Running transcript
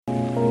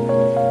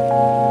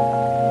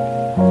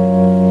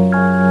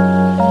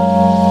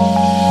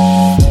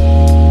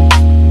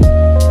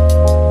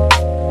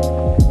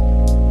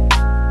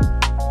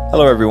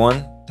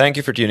everyone. Thank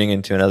you for tuning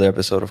in to another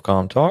episode of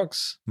Calm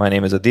Talks. My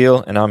name is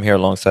Adil, and I'm here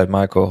alongside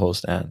my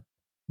co-host, Anne.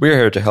 We're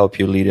here to help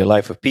you lead a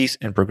life of peace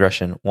and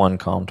progression, one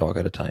calm talk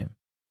at a time.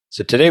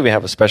 So today we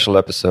have a special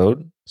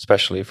episode,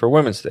 especially for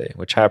Women's Day,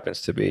 which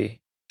happens to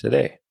be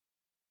today.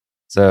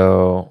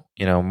 So,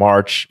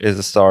 March is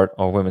the start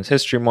of Women's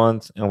History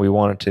Month, and we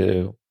wanted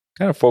to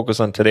kind of focus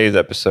on today's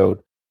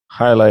episode,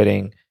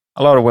 highlighting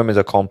a lot of women's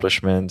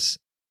accomplishments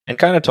and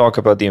kind of talk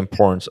about the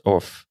importance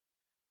of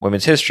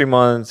Women's History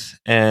Month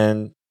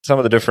and some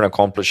of the different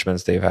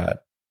accomplishments they've had.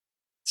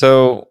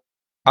 So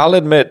I'll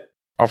admit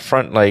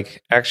upfront,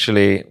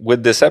 actually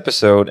with this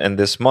episode and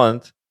this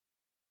month,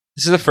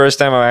 this is the first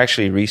time I've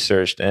actually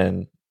researched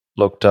and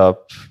looked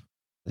up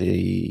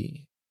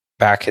the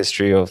back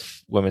history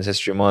of Women's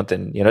History Month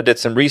and, did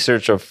some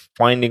research of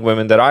finding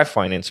women that I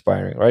find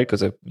inspiring, right?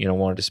 Because I,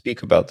 wanted to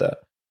speak about that.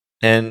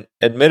 And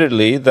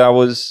admittedly, that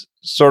was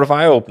sort of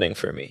eye-opening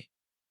for me.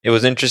 It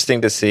was interesting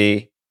to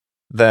see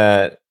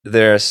that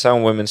there are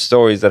some women's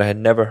stories that I had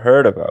never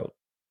heard about.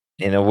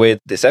 In a way,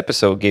 this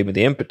episode gave me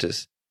the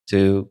impetus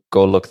to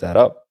go look that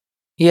up.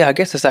 Yeah, I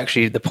guess that's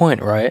actually the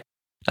point, right?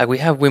 We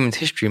have Women's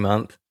History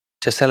Month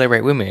to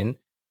celebrate women,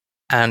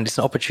 and it's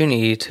an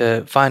opportunity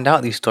to find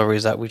out these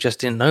stories that we just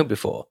didn't know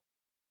before,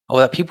 or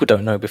that people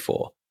don't know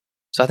before.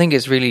 So I think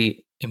it's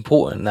really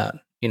important that,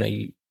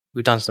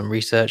 we've done some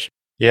research.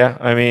 Yeah,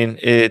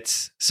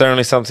 it's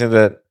certainly something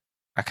that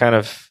I kind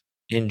of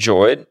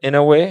enjoyed in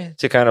a way,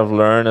 to kind of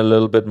learn a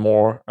little bit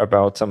more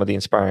about some of the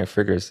inspiring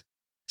figures.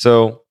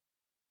 So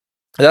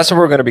that's what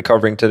we're going to be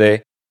covering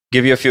today.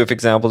 Give you a few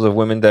examples of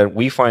women that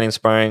we find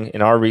inspiring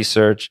in our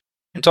research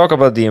and talk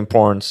about the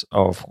importance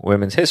of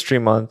Women's History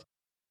Month.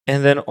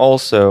 And then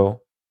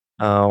also,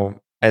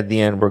 at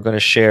the end, we're going to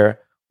share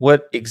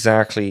what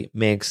exactly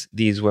makes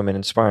these women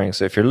inspiring.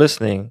 So if you're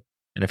listening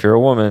and if you're a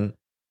woman,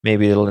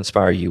 maybe it'll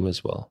inspire you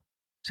as well.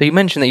 So you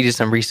mentioned that you did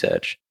some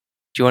research.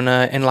 Do you want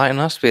to enlighten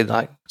us with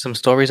some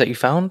stories that you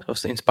found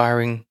of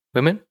inspiring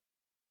women?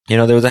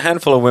 There was a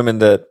handful of women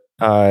that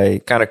I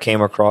kind of came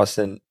across,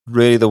 and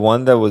really the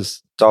one that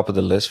was top of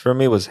the list for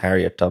me was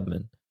Harriet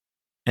Tubman.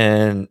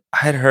 And I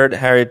had heard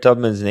Harriet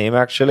Tubman's name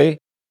actually,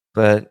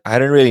 but I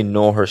didn't really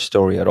know her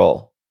story at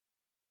all.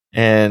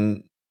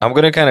 And I'm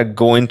going to kind of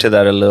go into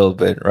that a little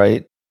bit,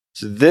 right?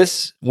 So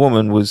this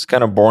woman was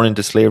kind of born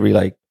into slavery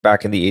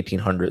back in the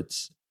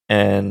 1800s.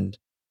 And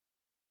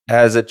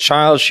as a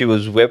child, she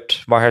was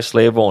whipped by her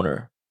slave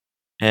owner.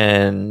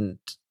 And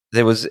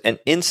there was an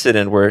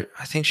incident where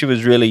I think she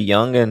was really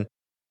young, and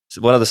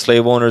one of the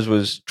slave owners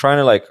was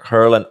trying to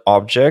hurl an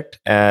object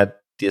at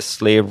the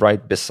slave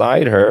right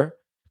beside her,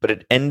 but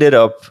it ended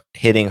up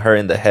hitting her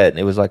in the head.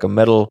 It was like a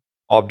metal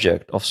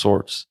object of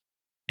sorts.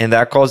 And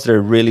that caused her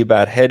a really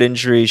bad head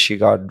injury. She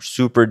got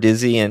super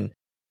dizzy, and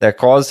that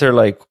caused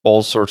her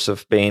all sorts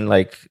of pain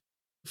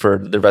for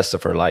the rest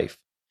of her life.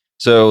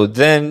 So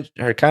then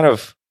her kind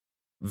of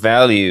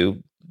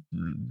value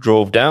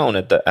drove down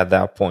at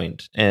that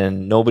point,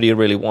 and nobody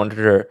really wanted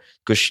her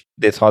because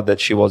they thought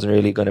that she wasn't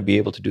really going to be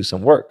able to do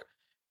some work.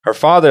 Her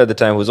father at the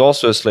time, who was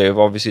also a slave,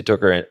 obviously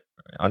took her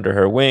under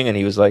her wing, and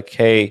he was like,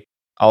 hey,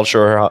 I'll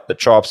show her the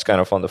chops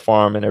kind of on the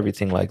farm and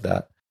everything like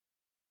that.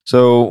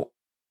 So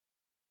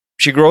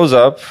she grows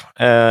up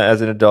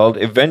as an adult.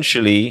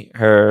 Eventually,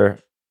 her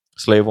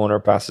slave owner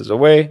passes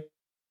away,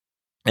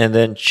 and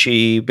then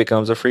she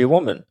becomes a free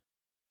woman.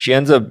 She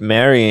ends up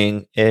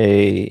marrying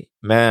a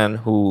man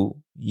who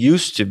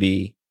used to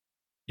be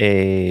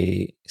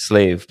a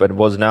slave, but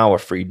was now a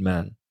freed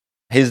man.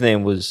 His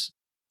name was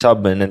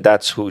Tubman, and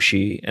that's who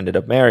she ended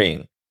up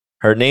marrying.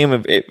 Her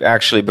name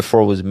actually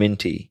before was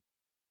Minty,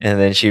 and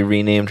then she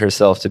renamed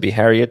herself to be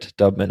Harriet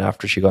Tubman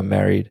after she got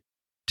married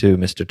to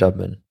Mr.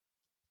 Tubman.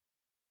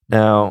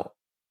 Now,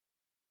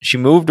 she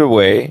moved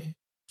away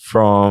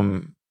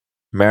from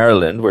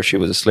Maryland, where she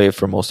was a slave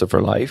for most of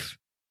her life,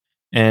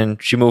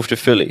 and she moved to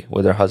Philly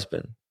with her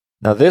husband.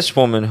 Now, this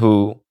woman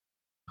who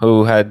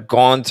had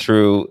gone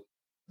through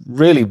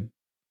really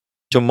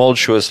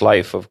tumultuous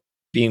life of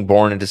being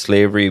born into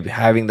slavery,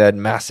 having that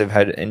massive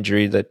head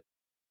injury that,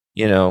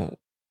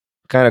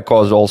 kind of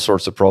caused all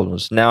sorts of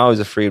problems, now is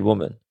a freed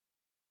woman.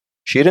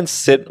 She didn't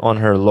sit on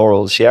her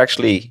laurels. She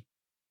actually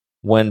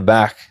went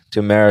back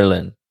to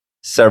Maryland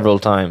several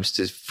times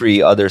to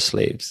free other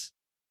slaves.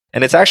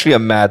 And it's actually a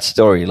mad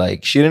story.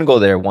 She didn't go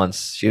there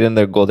once. She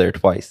didn't go there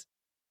twice.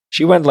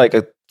 She went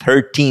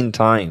 13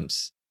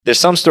 times. There's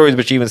some stories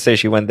which even say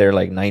she went there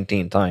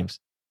 19 times.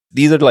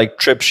 These are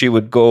trips she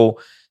would go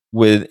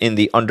with in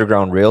the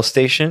Underground Rail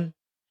Station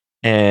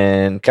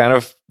and kind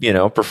of,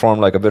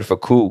 perform a bit of a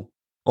coup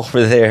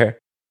over there,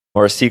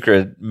 or a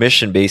secret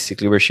mission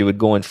basically, where she would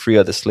go and free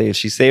other slaves.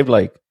 She saved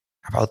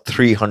about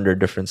 300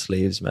 different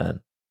slaves,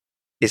 man.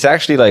 It's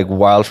actually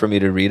wild for me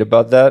to read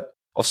about that,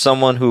 of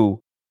someone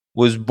who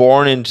was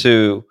born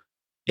into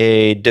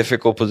a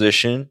difficult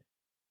position,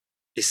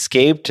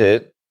 escaped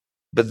it,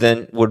 but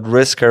then would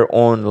risk her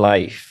own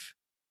life.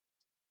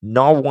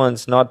 Not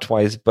once, not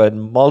twice, but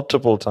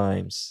multiple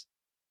times,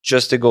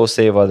 just to go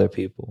save other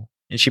people.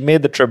 And she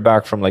made the trip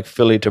back from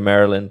Philly to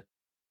Maryland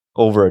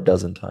over a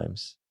dozen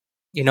times.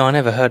 I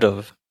never heard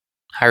of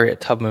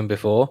Harriet Tubman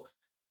before,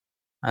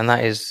 and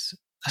that's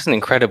an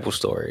incredible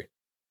story.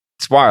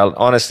 It's wild,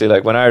 honestly.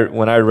 Like when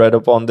I read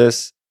up on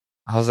this,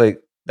 I was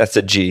like, that's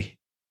a G.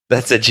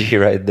 That's a G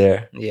right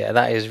there. Yeah,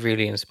 that is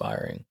really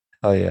inspiring.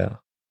 Oh yeah.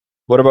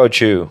 What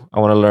about you? I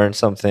want to learn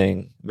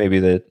something maybe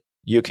that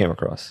you came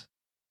across.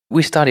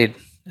 We studied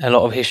a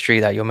lot of history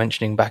that you're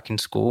mentioning back in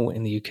school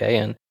in the UK,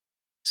 and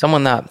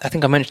someone that I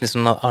think I mentioned this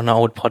on an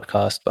old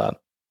podcast, but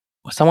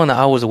someone that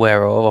I was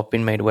aware of, I've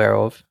been made aware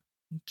of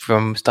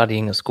from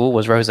studying at school,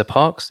 was Rosa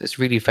Parks. It's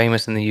really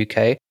famous in the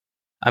UK.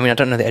 I mean, I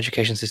don't know the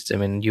education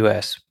system in the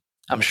US.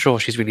 I'm sure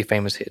she's really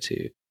famous here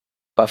too.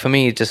 But for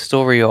me, the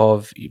story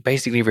of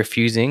basically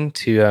refusing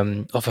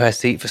to offer her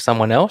seat for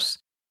someone else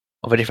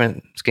of a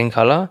different skin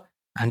color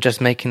and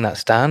just making that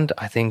stand,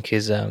 I think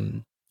is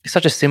it's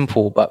such a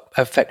simple but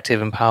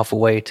effective and powerful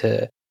way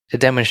to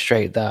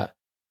demonstrate that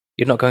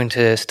you're not going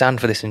to stand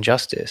for this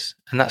injustice.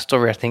 And that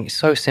story, I think, is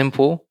so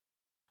simple.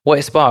 What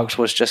it sparked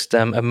was just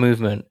a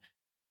movement,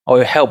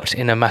 or it helped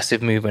in a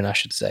massive movement, I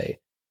should say.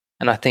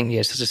 And I think,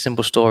 it's such a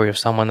simple story of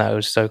someone that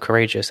was so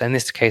courageous. And in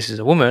this case, as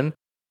a woman,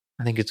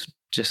 I think it's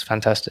just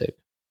fantastic.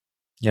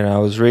 I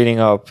was reading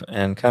up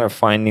and kind of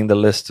finding the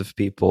list of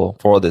people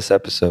for this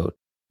episode.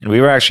 And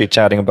we were actually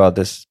chatting about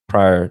this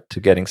prior to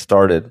getting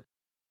started.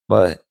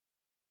 But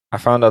I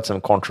found out some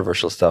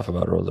controversial stuff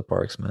about Rosa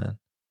Parks, man.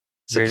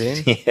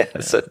 Really? Yeah.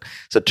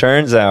 So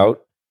turns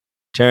out,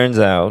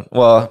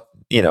 well,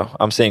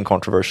 I'm saying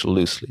controversial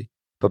loosely.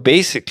 But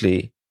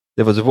basically,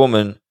 there was a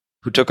woman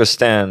who took a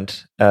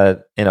stand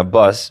in a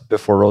bus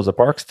before Rosa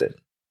Parks did,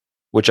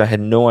 which I had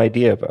no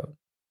idea about.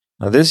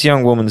 Now, this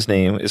young woman's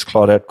name is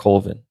Claudette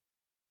Colvin.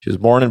 She was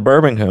born in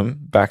Birmingham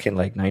back in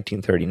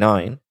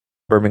 1939,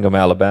 Birmingham,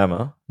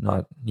 Alabama,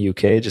 not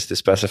UK, just to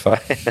specify.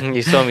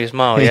 You saw me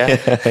smile, yeah?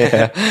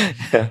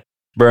 Yeah.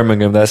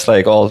 Birmingham, that's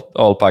like all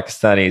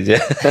Pakistanis,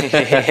 yeah.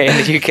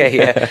 In the UK,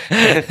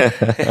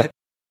 yeah.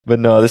 But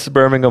no, this is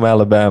Birmingham,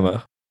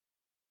 Alabama.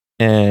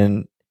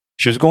 And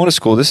she was going to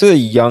school. This is a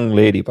young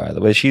lady, by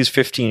the way. She's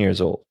 15 years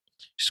old.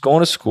 She's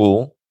going to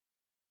school.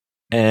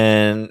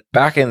 And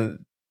back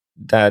in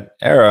that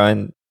era,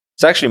 and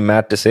it's actually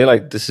mad to say,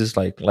 this is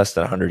less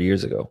than 100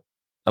 years ago.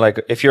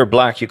 If you're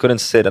black, you couldn't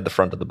sit at the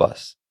front of the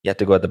bus. You had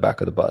to go at the back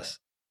of the bus,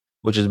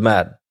 which is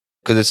mad.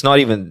 Because it's not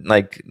even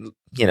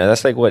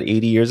that's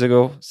 80 years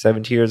ago,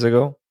 70 years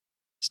ago.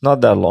 It's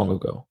not that long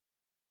ago.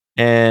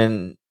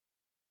 And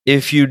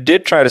if you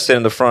did try to sit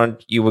in the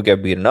front, you would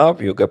get beaten up,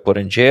 you would get put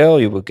in jail,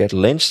 you would get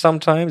lynched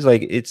sometimes.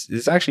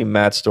 It's actually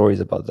mad stories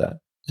about that.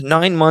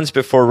 9 months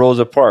before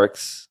Rosa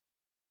Parks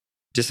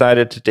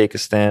decided to take a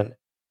stand,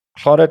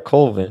 Claudette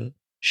Colvin,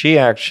 she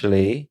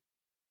actually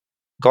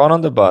got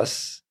on the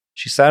bus.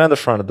 She sat in the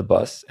front of the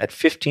bus at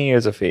 15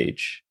 years of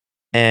age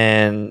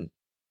and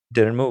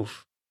didn't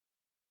move.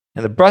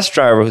 And the bus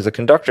driver, who's the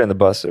conductor in the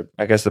bus, or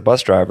I guess the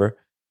bus driver,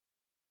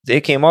 they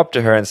came up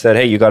to her and said,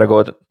 "Hey, you got to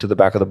go to the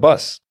back of the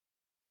bus."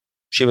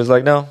 She was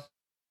like, "No,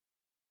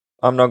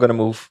 I'm not going to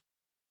move."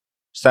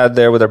 Sat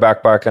there with her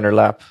backpack in her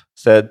lap,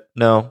 said,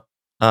 "No,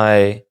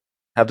 I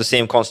have the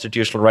same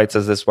constitutional rights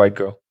as this white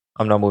girl.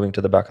 I'm not moving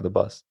to the back of the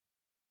bus."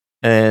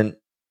 And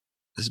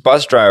this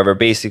bus driver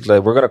basically,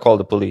 "We're going to call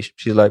the police."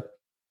 She's like,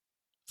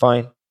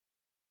 "Fine.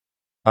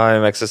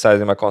 I'm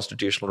exercising my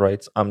constitutional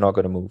rights. I'm not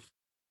going to move."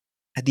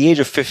 At the age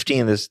of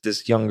 15,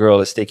 this young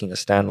girl is taking a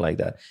stand like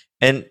that.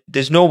 And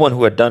there's no one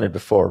who had done it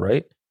before,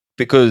 right?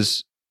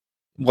 Because,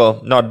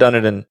 not done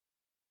it and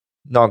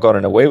not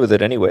gotten away with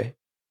it anyway.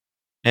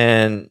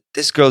 And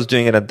this girl's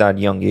doing it at that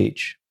young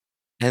age.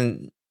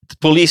 And the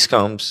police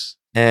comes,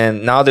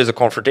 and now there's a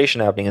confrontation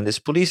happening. And this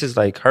police is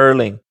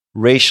hurling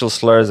racial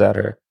slurs at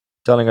her,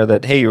 telling her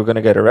that, hey, you're going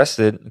to get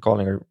arrested, and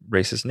calling her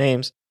racist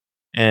names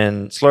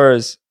and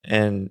slurs,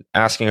 and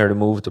asking her to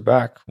move to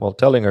back while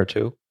telling her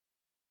to.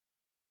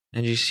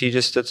 And she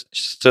just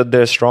stood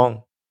there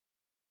strong,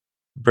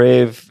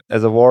 brave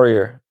as a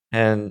warrior.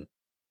 And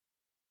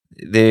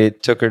they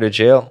took her to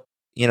jail.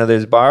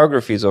 There's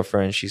biographies of her,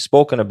 and she's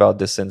spoken about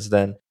this since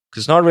then.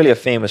 Because it's not really a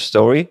famous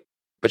story,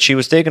 but she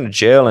was taken to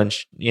jail. And,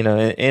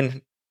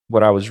 in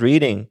what I was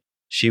reading,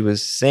 she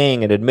was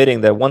saying and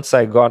admitting that once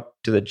I got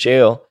to the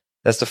jail,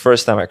 that's the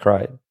first time I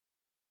cried.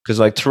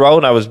 Because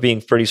throughout, I was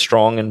being pretty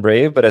strong and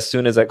brave. But as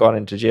soon as I got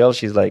into jail,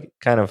 she's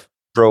kind of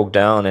broke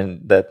down,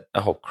 and that,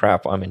 oh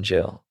crap, I'm in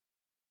jail.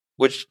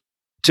 Which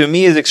to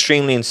me is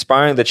extremely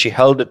inspiring that she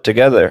held it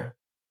together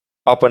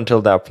up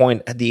until that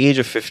point at the age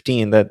of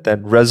 15, that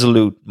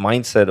resolute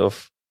mindset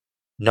of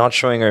not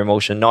showing her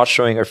emotion, not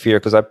showing her fear,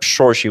 because I'm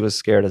sure she was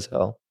scared as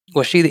hell.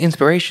 Was she the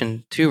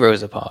inspiration to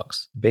Rosa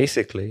Parks?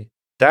 Basically.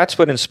 That's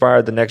what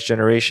inspired the next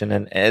generation.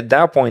 And at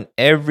that point,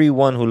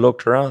 everyone who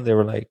looked around, they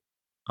were like,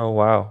 oh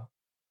wow,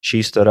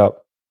 she stood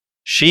up.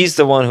 She's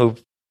the one who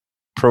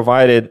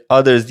provided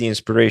others the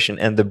inspiration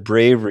and the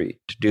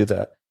bravery to do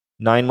that.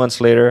 9 months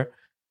later,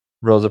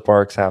 Rosa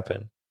Parks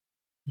happened.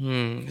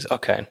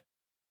 Okay.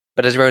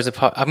 But as Rosa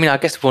Parks, I mean, I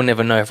guess we'll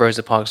never know if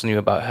Rosa Parks knew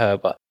about her,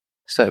 but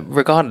so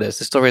regardless,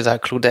 the story is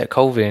that Claudette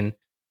Colvin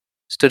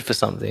stood for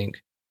something,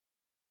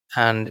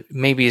 and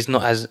maybe it's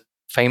not as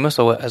famous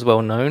or as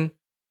well known.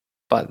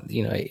 But,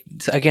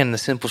 it's, again, the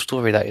simple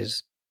story that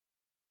is,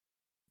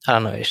 I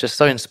don't know, it's just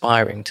so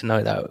inspiring to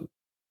know that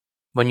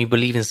when you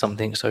believe in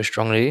something so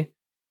strongly,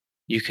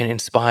 you can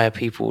inspire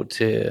people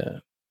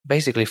to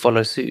basically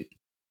follow suit.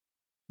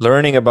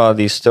 Learning about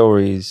these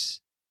stories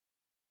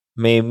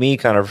made me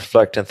kind of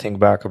reflect and think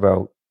back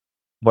about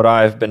what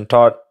I've been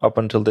taught up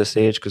until this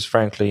age. Because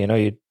frankly,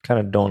 you kind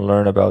of don't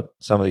learn about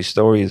some of these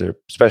stories, or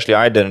especially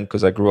I didn't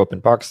because I grew up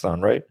in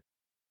Pakistan, right?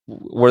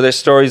 Were there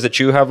stories that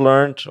you have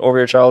learned over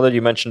your childhood?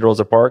 You mentioned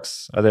Rosa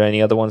Parks. Are there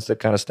any other ones that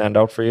kind of stand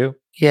out for you?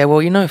 Yeah,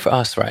 well, for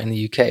us, right, in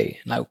the UK,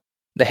 like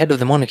the head of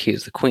the monarchy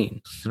is the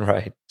Queen.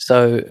 Right.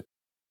 So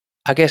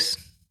I guess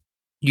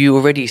you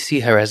already see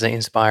her as an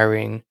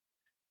inspiring,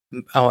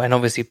 and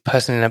obviously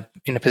person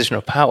in a position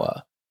of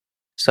power.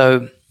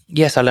 So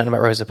yes, I learned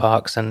about Rosa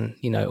Parks and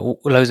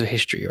loads of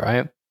history,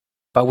 right?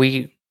 But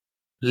we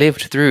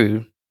lived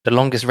through the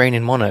longest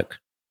reigning monarch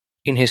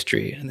in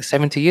history. In the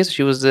 70 years,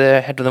 she was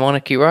the head of the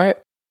monarchy, right?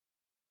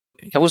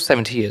 It was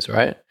 70 years,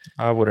 right?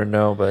 I wouldn't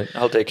know, but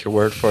I'll take your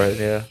word for it.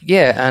 Yeah.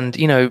 Yeah, and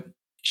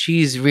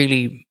she's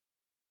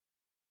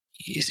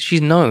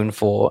known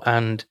for,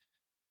 and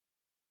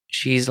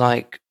she's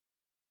looked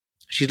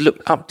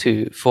up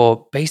to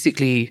for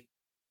basically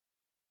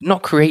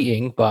not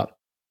creating but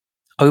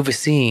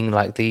overseeing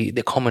like the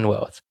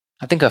Commonwealth.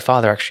 I think her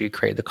father actually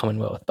created the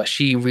Commonwealth, but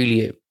she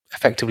really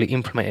effectively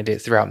implemented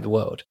it throughout the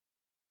world.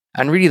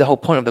 And really the whole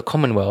point of the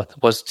Commonwealth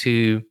was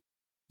to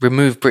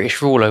remove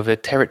British rule over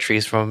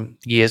territories from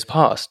years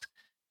past.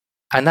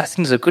 And that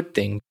seems a good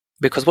thing,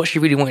 because what she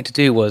really wanted to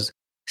do was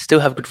still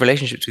have good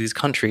relationships with these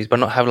countries, but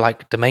not have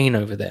like domain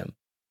over them.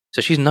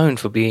 So she's known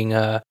for being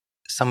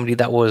somebody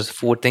that was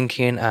forward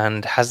thinking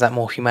and has that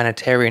more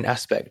humanitarian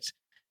aspect.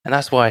 And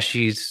that's why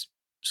she's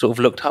sort of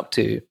looked up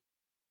to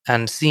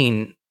and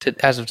seen,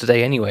 as of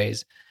today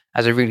anyways,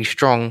 as a really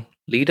strong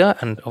leader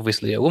and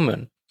obviously a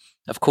woman.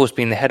 Of course,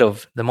 being the head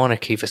of the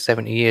monarchy for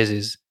 70 years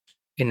is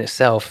in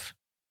itself,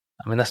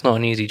 I mean, that's not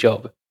an easy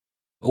job.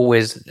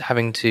 Always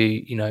having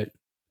to,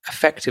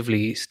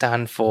 effectively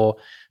stand for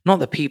not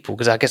the people,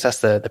 because I guess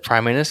that's the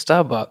prime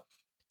minister, but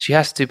she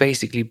has to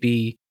basically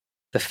be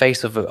the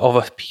face of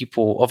a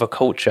people, of a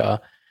culture,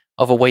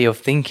 of a way of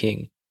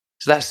thinking.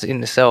 So that's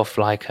in itself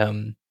like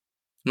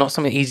not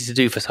something easy to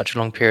do for such a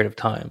long period of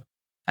time.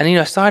 And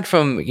aside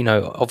from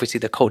obviously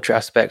the culture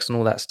aspects and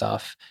all that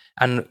stuff,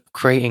 and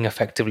creating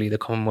effectively the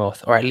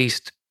Commonwealth, or at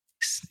least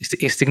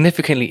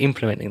significantly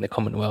implementing the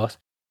Commonwealth,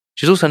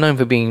 she's also known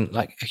for being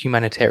like a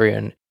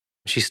humanitarian.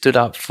 She stood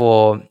up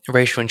for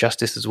racial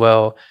injustice as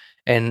well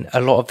in a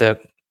lot of the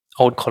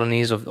old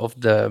colonies of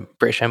the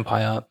British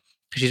Empire.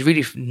 She's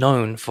really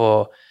known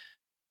for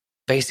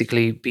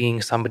basically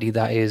being somebody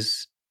that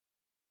is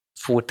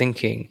forward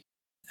thinking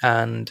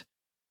and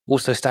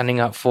also standing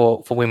up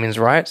for women's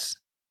rights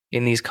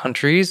in these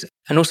countries,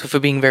 and also for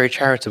being very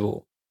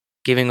charitable,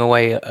 giving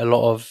away a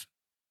lot of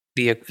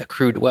the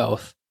accrued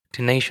wealth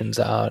to nations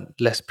that are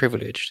less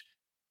privileged.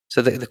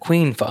 So the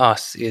Queen for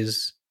us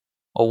is,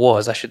 or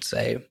was, I should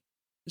say,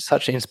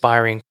 such an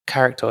inspiring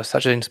character,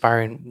 such an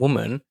inspiring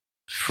woman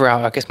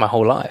throughout, I guess, my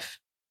whole life.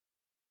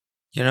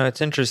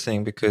 It's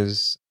interesting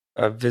because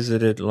I've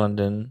visited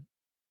London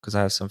because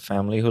I have some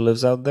family who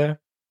lives out there.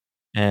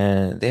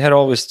 And they had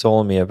always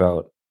told me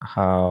about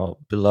how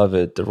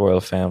beloved the royal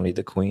family,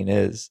 the Queen,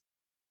 is.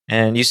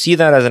 And you see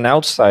that as an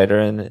outsider,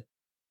 and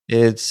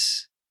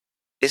it's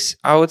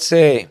I would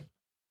say,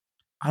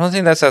 I don't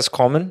think that's as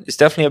common. It's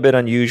definitely a bit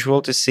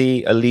unusual to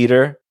see a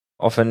leader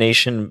of a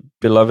nation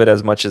beloved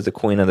as much as the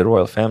Queen and the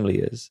royal family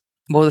is.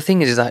 Well, the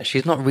thing is that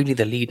she's not really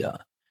the leader.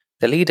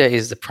 The leader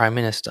is the prime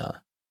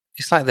minister.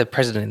 It's like the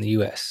president in the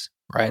US,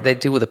 right? They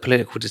deal with the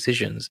political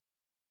decisions,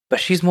 but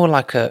she's more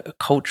like a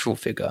cultural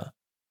figure,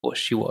 what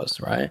she was,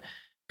 right?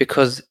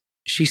 Because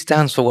she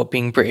stands for what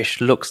being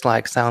British looks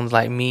like, sounds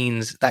like,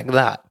 means, like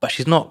that. But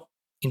she's not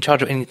in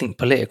charge of anything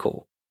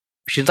political.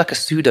 She's like a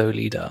pseudo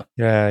leader.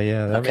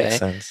 Yeah, that makes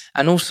sense.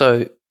 And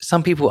also,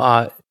 some people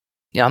are,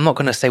 I'm not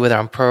going to say whether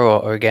I'm pro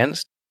or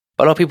against,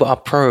 but a lot of people are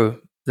pro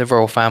the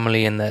royal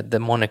family and the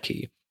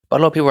monarchy. But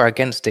a lot of people are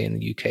against it in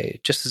the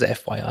UK, just as a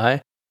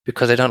FYI,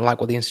 because they don't like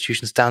what the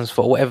institution stands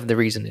for, whatever the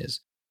reason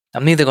is.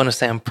 I'm neither going to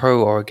say I'm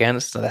pro or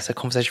against. That's a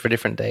conversation for a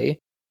different day.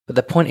 But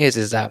the point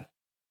is that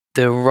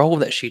the role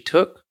that she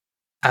took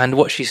and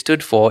what she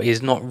stood for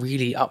is not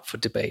really up for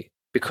debate,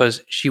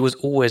 because she was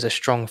always a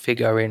strong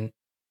figure in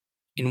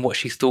what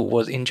she thought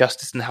was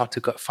injustice and how to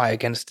fight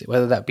against it,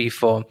 whether that be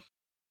for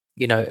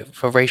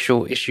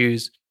racial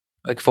issues,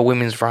 like for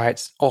women's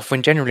rights, or for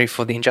generally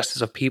for the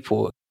injustice of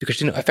people, because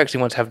she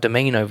effectively want to have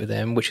domain over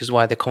them, which is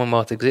why the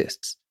Commonwealth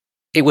exists.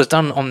 It was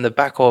done on the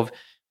back of,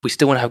 we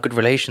still want to have good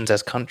relations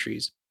as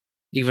countries,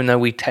 even though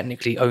we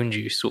technically owned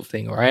you, sort of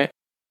thing, right?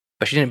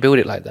 But she didn't build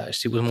it like that.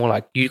 She was more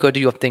like, you go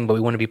do your thing, but we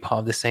want to be part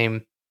of the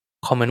same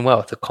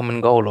Commonwealth, the common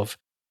goal of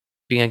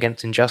being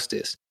against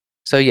injustice.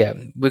 So yeah,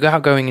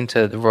 without going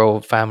into the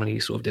royal family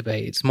sort of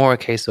debate, it's more a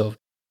case of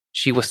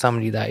she was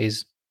somebody that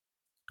is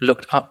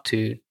looked up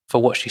to for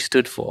what she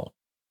stood for.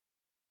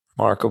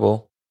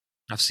 Remarkable.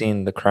 I've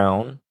seen The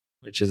Crown.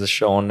 which is a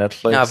show on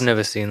Netflix. I've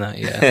never seen that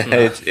yet.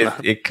 No.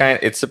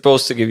 It's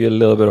supposed to give you a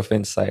little bit of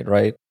insight,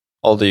 right?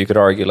 Although you could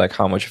argue like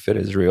how much of it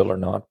is real or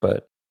not,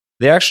 but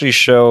they actually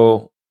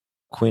show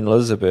Queen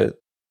Elizabeth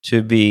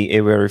to be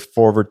a very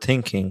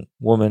forward-thinking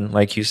woman,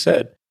 like you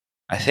said.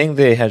 I think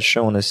they had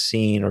shown a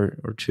scene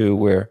or two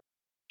where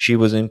she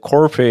was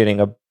incorporating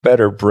a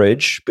better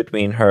bridge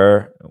between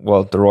her,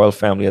 well, the royal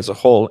family as a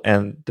whole,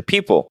 and the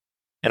people.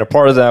 And a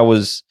part of that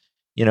was,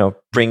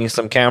 bringing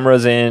some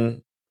cameras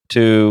in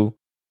to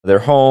their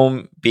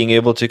home, being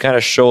able to kind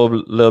of show a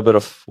little bit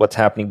of what's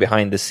happening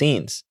behind the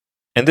scenes.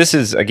 And this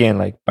is, again,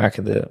 like back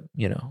in the,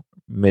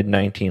 mid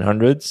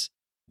 1900s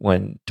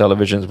when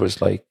televisions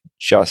was like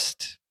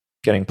just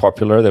getting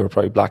popular. They were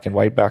probably black and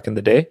white back in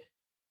the day.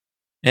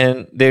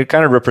 And they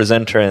kind of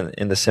represent her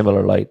in the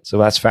similar light. So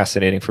that's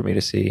fascinating for me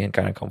to see and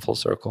kind of come full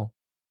circle.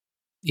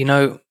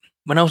 When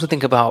I also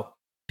think about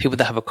people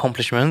that have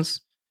accomplishments,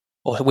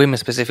 or women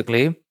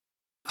specifically,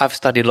 I've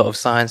studied a lot of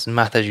science and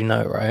math, as you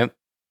know, right?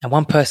 And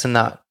one person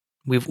that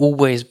we've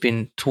always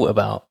been taught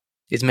about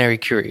is Mary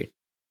Curie.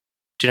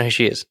 Do you know who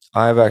she is?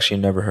 I've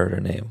actually never heard her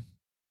name.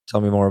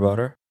 Tell me more about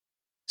her.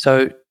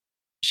 So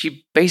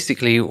she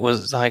basically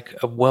was like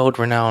a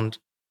world-renowned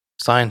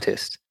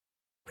scientist.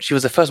 She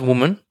was the first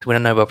woman to win a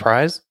Nobel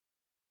Prize.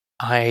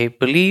 I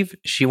believe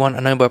she won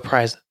a Nobel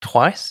Prize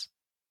twice.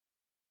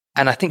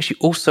 And I think she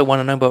also won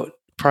a Nobel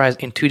Prize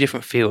in 2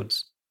 different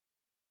fields.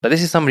 But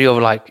this is somebody of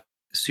like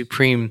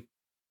supreme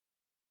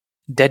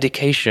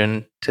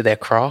dedication to their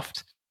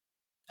craft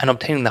and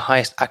obtaining the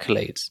highest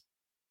accolades.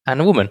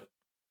 And a woman.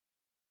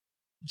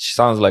 She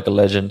sounds like a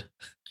legend.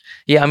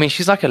 Yeah, I mean,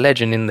 she's like a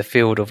legend in the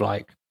field of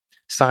like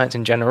science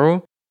in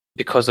general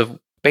because of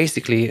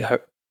basically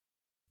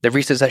the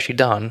research that she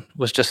done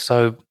was just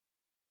so.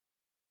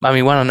 I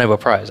mean, won a Nobel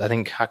Prize. I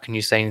think, how can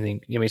you say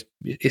anything? I mean,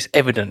 it's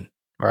evident,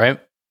 right?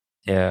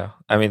 Yeah.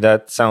 I mean,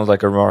 that sounds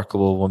like a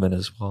remarkable woman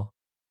as well.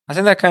 I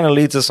think that kind of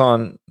leads us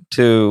on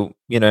to,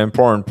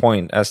 important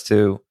point as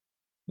to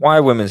why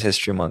Women's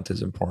History Month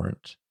is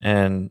important.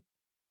 And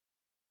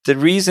the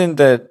reason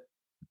that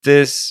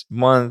this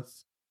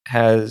month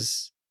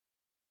has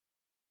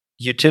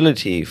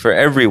utility for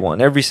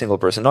everyone, every single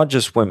person, not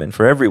just women,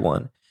 for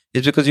everyone,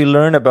 is because you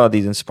learn about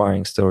these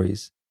inspiring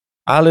stories.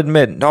 I'll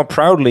admit, not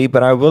proudly,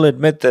 but I will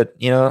admit that,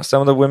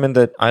 some of the women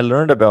that I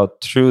learned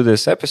about through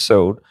this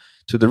episode,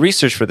 through the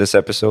research for this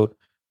episode,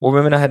 were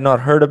women I had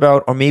not heard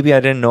about, or maybe I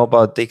didn't know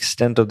about the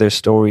extent of their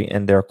story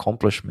and their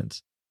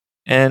accomplishments.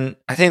 And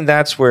I think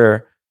that's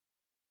where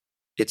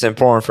it's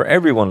important for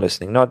everyone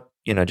listening, not,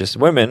 just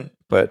women,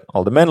 but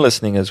all the men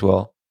listening as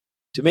well,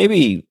 to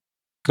maybe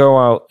go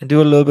out and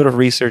do a little bit of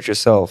research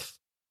yourself,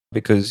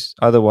 because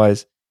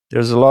otherwise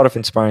there's a lot of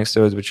inspiring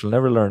stories which you'll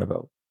never learn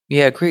about.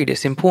 Yeah, agreed.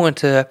 It's important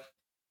to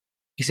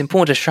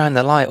shine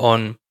the light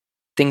on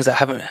things that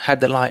haven't had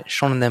the light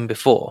shone on them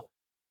before.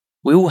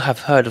 We all have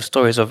heard of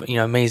stories of,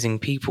 amazing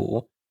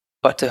people,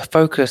 but to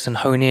focus and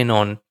hone in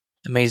on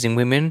amazing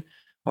women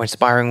or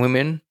inspiring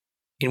women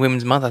in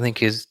Women's Month, I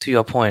think is, to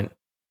your point,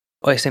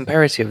 it's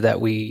imperative that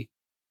we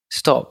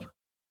stop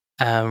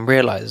and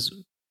realize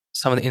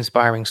some of the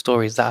inspiring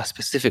stories that are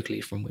specifically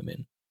from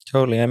women.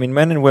 Totally. I mean,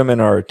 men and women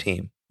are a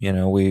team.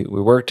 We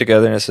work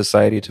together in a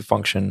society to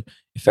function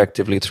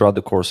effectively throughout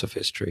the course of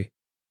history.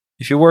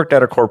 If you worked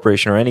at a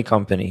corporation or any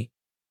company,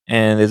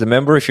 and there's a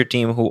member of your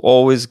team who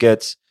always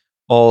gets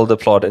all the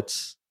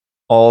plaudits,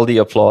 all the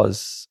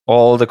applause,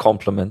 all the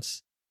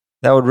compliments,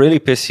 that would really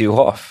piss you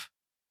off.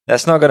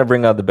 That's not going to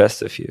bring out the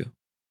best of you.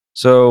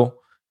 So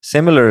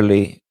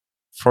similarly,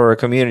 for a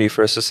community,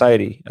 for a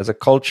society, as a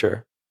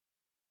culture,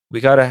 we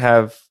got to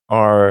have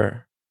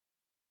our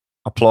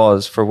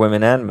applause for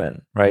women and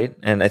men, right?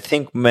 And I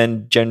think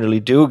men generally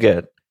do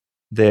get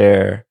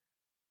their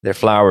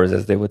flowers,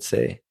 as they would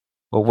say,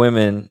 but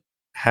women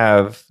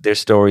have their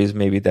stories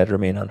maybe that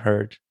remain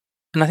unheard.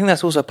 And I think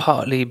that's also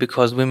partly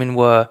because women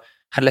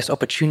had less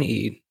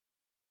opportunity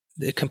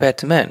compared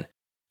to men.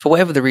 For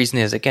whatever the reason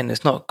is, again,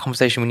 it's not a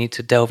conversation we need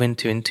to delve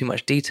into in too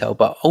much detail,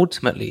 but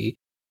ultimately,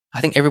 I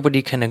think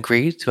everybody can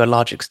agree to a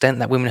large extent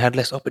that women had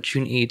less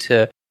opportunity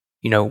to,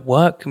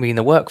 work, be in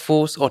the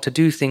workforce, or to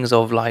do things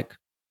of like,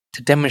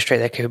 to demonstrate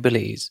their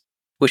capabilities,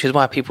 which is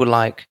why people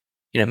like,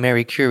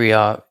 Mary Curie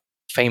are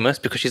famous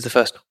because she's the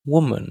first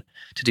woman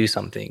to do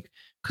something.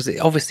 Because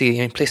obviously,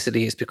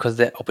 implicitly, it's because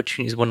their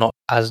opportunities were not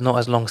as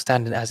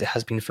long-standing as it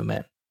has been for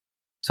men.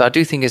 So I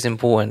do think it's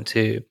important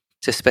to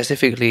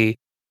specifically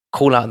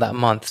call out that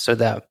month so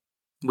that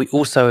we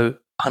also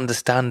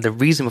understand the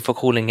reason for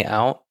calling it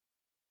out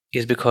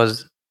is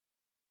because,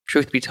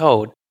 truth be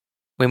told,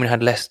 women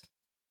had less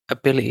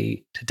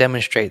ability to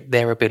demonstrate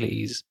their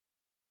abilities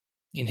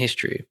in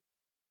history.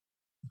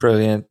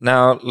 Brilliant.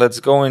 Now let's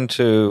go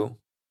into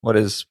what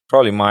is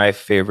probably my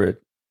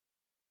favorite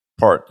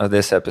part of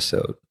this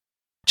episode,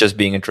 just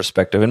being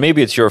introspective, and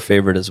maybe it's your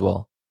favorite as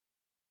well.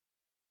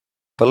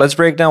 But let's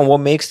break down what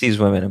makes these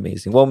women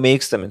amazing, what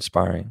makes them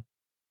inspiring.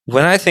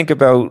 When I think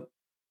about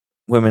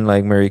women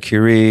like Marie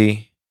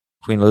Curie,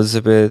 Queen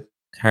Elizabeth,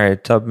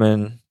 Harriet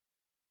Tubman,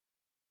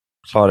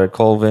 Claudette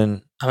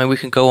Colvin, I mean, we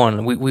can go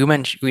on. We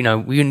mentioned,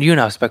 you and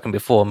I have spoken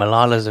before.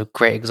 Malala's a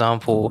great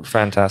example.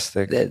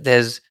 Fantastic.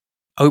 There's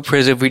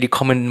Oprah's a really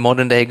common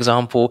modern day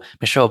example.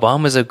 Michelle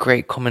Obama's a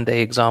great common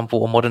day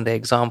example or modern day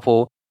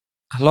example.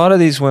 A lot of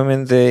these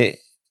women, they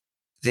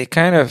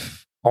kind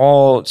of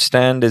all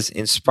stand as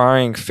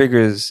inspiring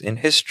figures in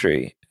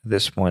history at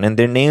this point, and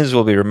their names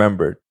will be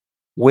remembered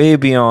way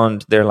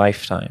beyond their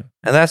lifetime.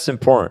 And that's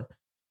important.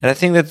 And I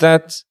think that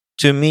that's,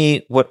 to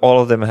me, what all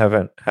of them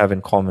have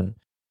in common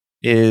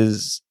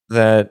is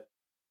that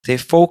they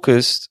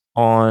focused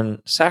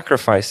on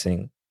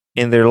sacrificing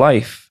in their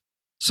life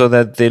so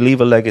that they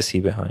leave a legacy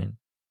behind.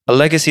 A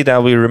legacy that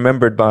will be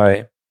remembered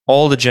by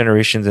all the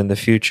generations in the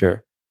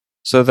future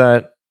so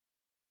that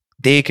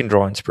they can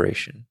draw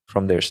inspiration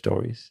from their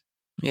stories.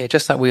 Yeah,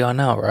 just like we are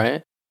now,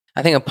 right?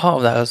 I think a part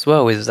of that as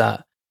well is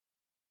that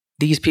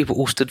these people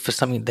all stood for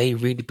something they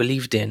really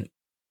believed in,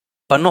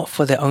 but not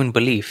for their own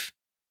belief.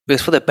 It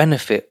was for the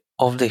benefit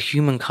of the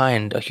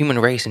humankind, a human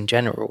race in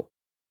general.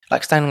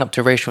 Like standing up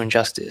to racial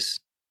injustice,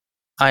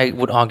 I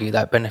would argue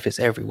that benefits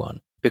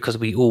everyone because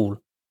we all,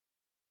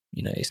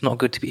 it's not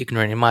good to be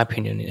ignorant, in my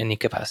opinion, in any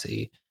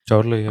capacity.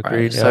 Totally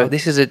agreed. Right?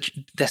 So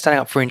they're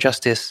standing up for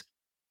injustice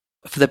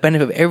for the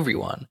benefit of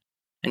everyone.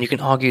 And you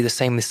can argue the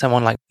same with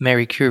someone like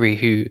Marie Curie,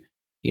 who,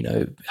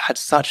 had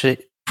such a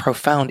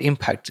profound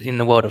impact in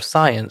the world of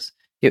science.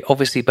 It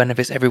obviously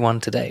benefits everyone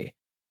today.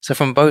 So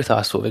from both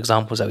our sort of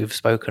examples that we've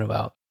spoken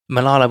about,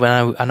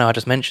 Malala, I know I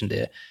just mentioned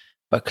it,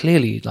 but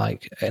clearly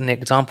like an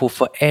example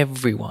for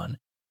everyone.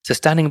 So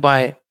standing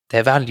by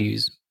their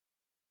values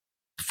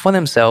for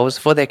themselves,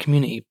 for their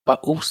community, but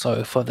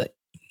also for the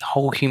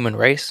whole human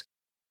race,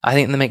 I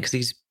think that makes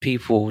these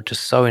people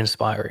just so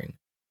inspiring.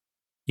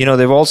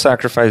 They've all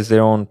sacrificed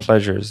their own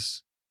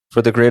pleasures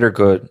for the greater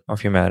good of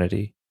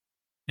humanity.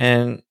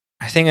 And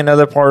I think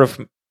another part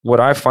of what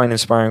I find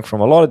inspiring from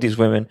a lot of these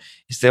women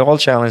is they all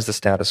challenge the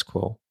status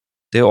quo.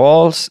 They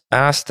all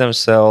ask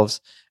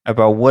themselves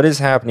about what is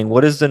happening,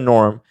 what is the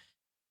norm.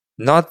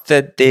 Not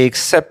that they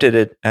accepted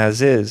it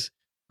as is,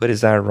 but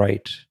is that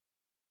right?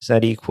 Is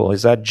that equal?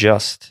 Is that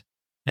just?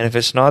 And if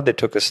it's not, they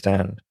took a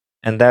stand.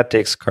 And that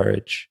takes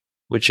courage,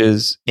 which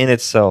is in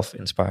itself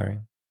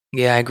inspiring.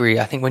 Yeah, I agree.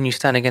 I think when you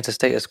stand against the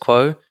status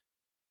quo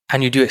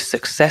and you do it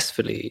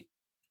successfully,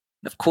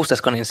 of course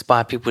that's going to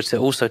inspire people to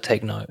also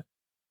take note.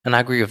 And I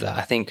agree with that.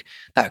 I think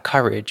that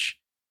courage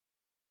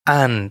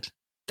and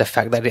the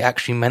fact that it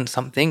actually meant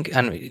something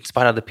and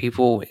inspired other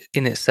people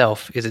in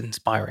itself is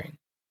inspiring.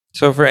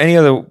 So for any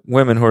other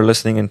women who are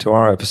listening into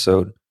our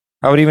episode,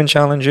 I would even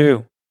challenge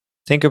you.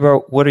 Think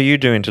about, what are you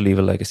doing to leave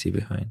a legacy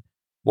behind?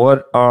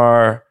 What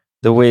are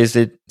the ways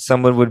that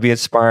someone would be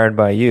inspired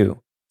by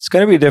you? It's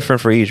going to be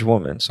different for each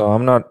woman. So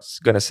I'm not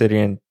going to sit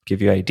here and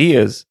give you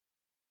ideas,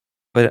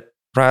 but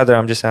rather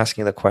I'm just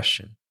asking the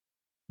question.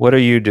 What are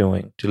you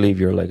doing to leave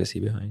your legacy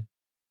behind?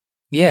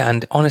 Yeah,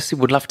 and honestly,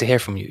 would love to hear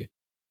from you.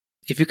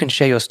 If you can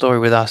share your story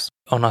with us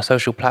on our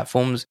social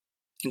platforms,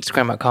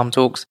 Instagram at Calm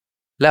Talks,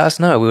 let us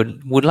know. We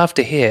would love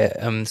to hear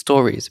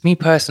stories. Me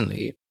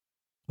personally,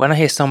 when I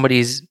hear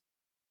somebody's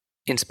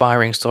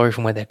inspiring story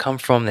from where they come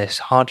from, their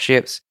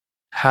hardships,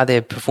 how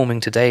they're performing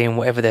today in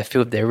whatever their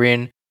field they're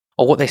in,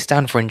 or what they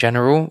stand for in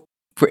general,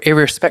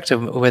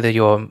 irrespective of whether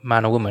you're a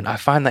man or woman, I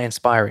find that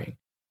inspiring.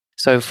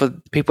 So for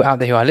people out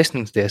there who are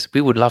listening to this,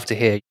 we would love to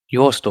hear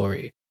your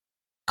story,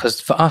 because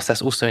for us,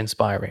 that's also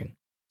inspiring.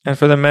 And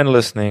for the men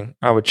listening,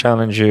 I would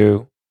challenge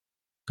you,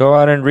 go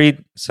out and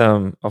read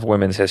some of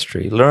women's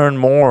history. Learn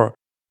more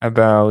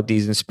about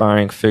these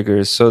inspiring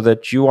figures so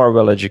that you are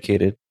well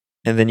educated,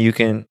 and then you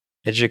can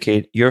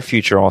educate your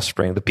future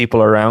offspring, the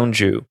people around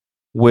you,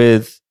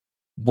 with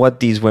what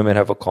these women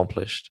have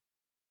accomplished.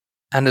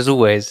 And as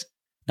always,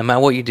 no matter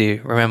what you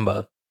do,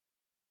 remember,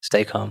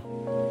 stay calm.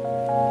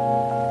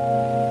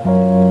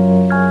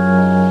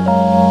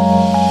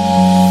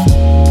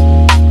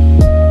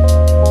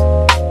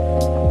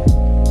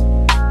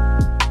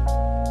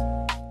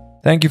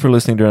 Thank you for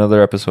listening to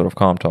another episode of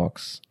Calm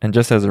Talks. And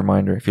just as a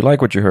reminder, if you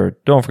like what you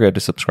heard, don't forget to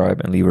subscribe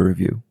and leave a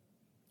review.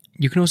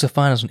 You can also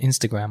find us on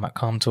Instagram at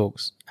Calm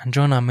Talks and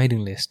join our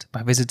mailing list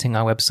by visiting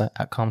our website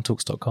at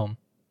calmtalks.com.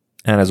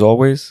 And as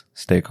always,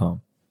 stay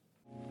calm.